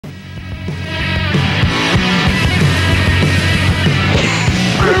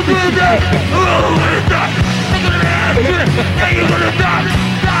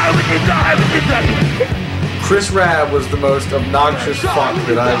Chris Raab was the most obnoxious fuck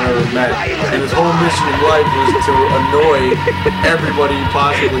that I've ever met, and his whole mission in life was to annoy everybody he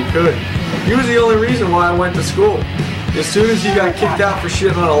possibly could. He was the only reason why I went to school. As soon as he got kicked out for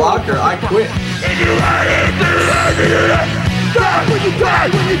shit on a locker, I quit.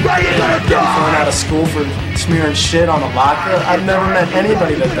 Getting thrown out of school for smearing shit on a locker? I've never met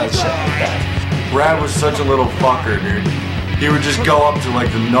anybody that does shit like that. Raab was such a little fucker, dude. He would just go up to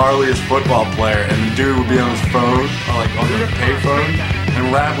like the gnarliest football player, and the dude would be on his phone, or like on the payphone,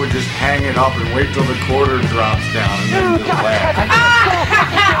 and Raab would just hang it up and wait till the quarter drops down and then just laugh.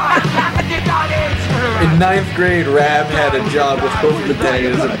 In 9th grade, Raab had a job with Hoofmaday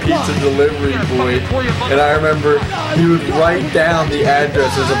as a pizza delivery boy, and I remember he would write down the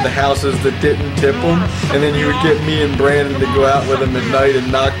addresses of the houses that didn't tip him, and then he would get me and Brandon to go out with him at night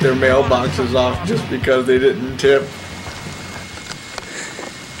and knock their mailboxes off just because they didn't tip.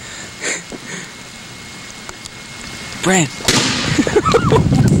 Bran.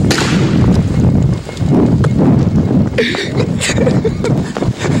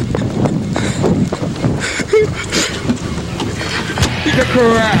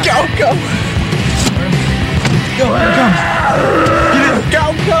 Go, go! Go, here it comes! Go,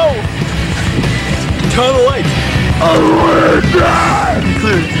 go! Turn the light!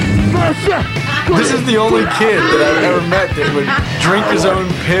 This is the only kid that I've ever met that would drink his own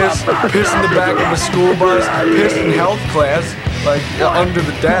piss in the back of a school bus, piss in health class, like under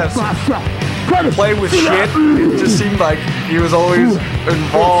the desk, play with shit. It just seemed like he was always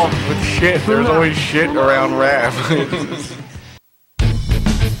involved with shit. There was always shit around Raab.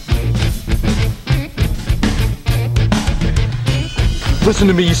 Listen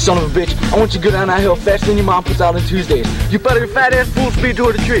to me, you son of a bitch. I want you to go down that hill faster than your mom puts out on Tuesdays. You better your fat ass full speed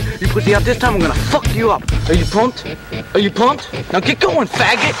toward the tree. You pussy out this time, I'm gonna fuck you up. Are you pumped? Are you pumped? Now get going,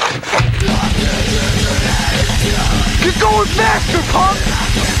 faggot! Get going faster, punk!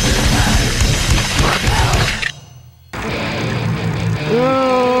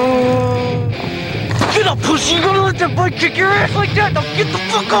 Get up, pussy! You gonna let that bike kick your ass like that? Now get the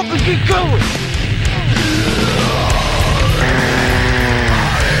fuck up and get going!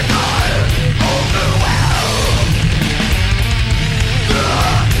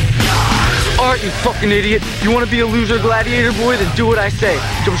 Alright, you fucking idiot. You want to be a loser gladiator boy? Then do what I say.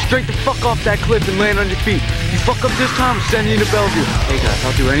 Jump straight the fuck off that cliff and land on your feet. You fuck up this time, I'm sending you to Bellevue. Hey guys,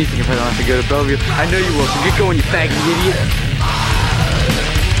 I'll do anything if I don't have to go to Bellevue. I know you will, so get going, you faggy idiot.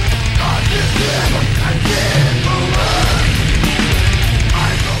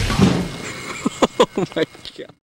 Oh my god.